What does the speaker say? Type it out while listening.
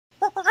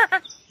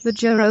The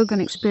Joe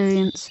Rogan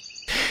Experience.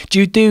 Do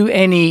you do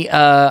any,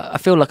 I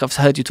feel like I've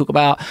heard you talk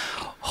about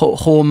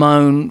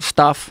hormone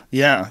stuff.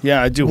 Yeah,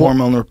 I do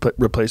hormone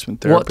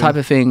replacement therapy. What type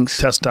of things?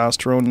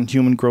 Testosterone and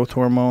human growth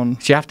hormone.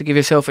 Do you have to give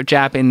yourself a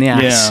jab in the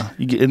ass? Yeah,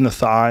 you get in the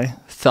thigh.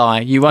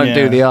 You won't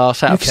do the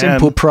arse out of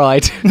simple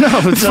pride. No,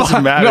 it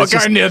doesn't matter. I'm not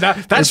going near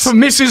that. That's for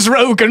Mrs.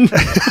 Rogan.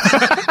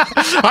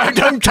 I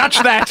don't touch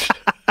that.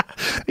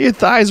 Your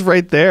thigh's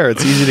right there.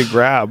 It's easy to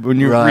grab. When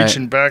you're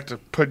reaching back to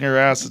put in your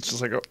ass, it's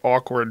just like an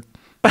awkward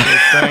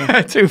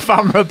thing. Too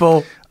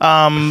vulnerable.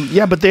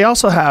 Yeah, but they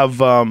also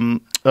have...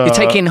 you're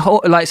taking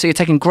you're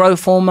taking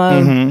growth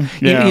hormone.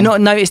 You've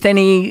not noticed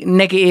any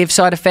negative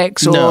side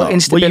effects or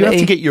instability. Well, you have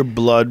to get your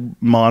blood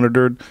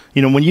monitored.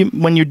 You know,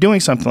 when you're doing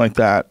something like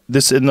that,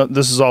 this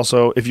is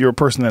also if you're a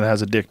person that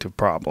has addiction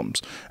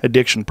problems,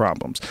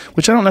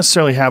 which I don't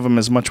necessarily have them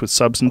as much with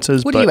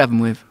substances. What do you have them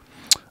with?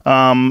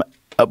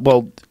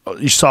 Well,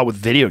 you saw with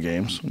video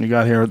games. When you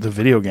got here, the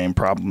video game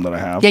problem that I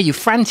have. Yeah, you're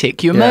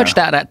frantic. You emerged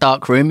out of that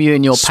dark room, you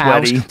and your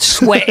pals,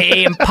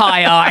 sweaty and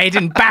pie-eyed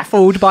and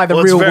baffled by the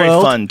real world. It's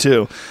very fun,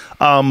 too.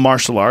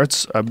 Martial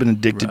arts. I've been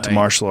addicted to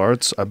martial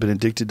arts. I've been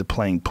addicted to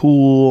playing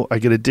pool. I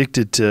get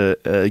addicted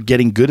to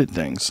getting good at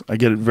things. I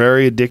get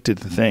very addicted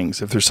to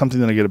things. If there's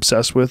something that I get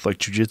obsessed with, like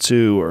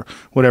jiu-jitsu or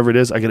whatever it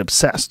is, I get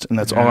obsessed, and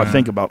that's all I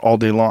think about all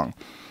day long.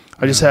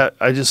 I just,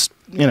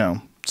 you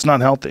know, it's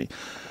not healthy.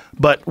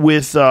 But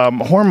with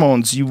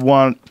hormones, you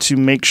want to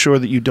make sure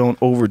that you don't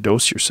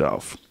overdose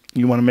yourself.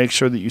 You want to make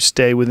sure that you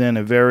stay within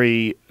a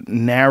very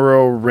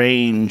narrow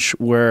range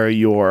where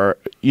you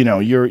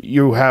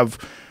have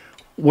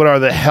what are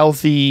the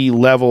healthy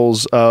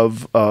levels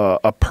of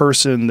a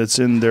person that's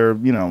in their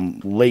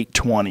late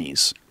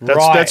 20s.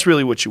 That's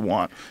really what you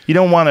want. You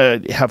don't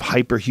want to have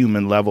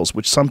hyperhuman levels,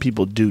 which some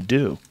people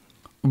do.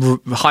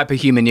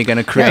 Hyperhuman, you're going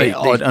to create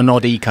an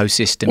odd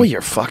ecosystem. Well, you're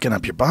fucking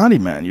up your body,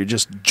 man. You're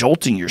just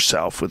jolting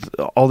yourself with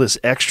all this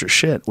extra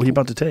shit. What are you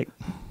about to take?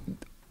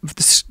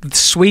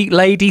 Sweet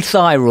lady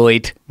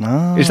thyroid.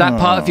 Oh. Is that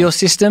part of your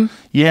system?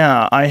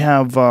 Yeah, I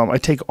have. I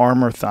take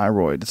Armor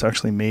Thyroid. It's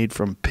actually made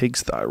from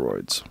pigs'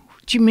 thyroids.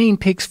 What do you mean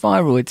pigs'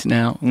 thyroids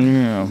now?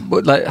 Yeah.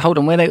 Hold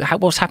on,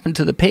 what's happened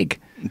to the pig?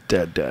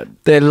 Dead.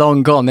 They're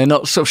long gone. They're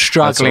not sort of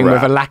struggling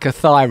with a lack of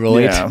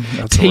thyroid,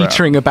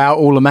 teetering about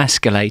all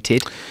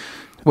emasculated.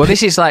 Well,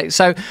 this is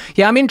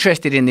yeah, I'm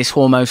interested in this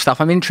hormone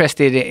stuff. I'm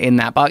interested in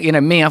that. But,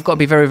 me, I've got to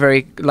be very,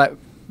 very,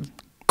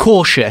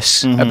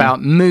 cautious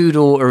about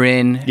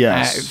mood-altering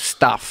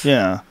stuff.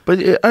 Yeah. But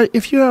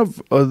if you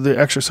have the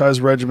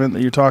exercise regimen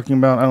that you're talking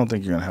about, I don't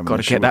think you're going to have an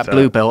issue with that. Got to get that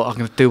blue belt. I'm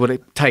going to do what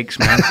it takes,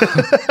 man.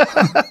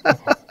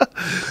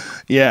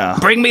 Yeah.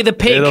 Bring me the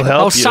pig.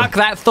 I'll suck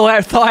that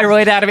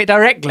thyroid out of it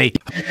directly.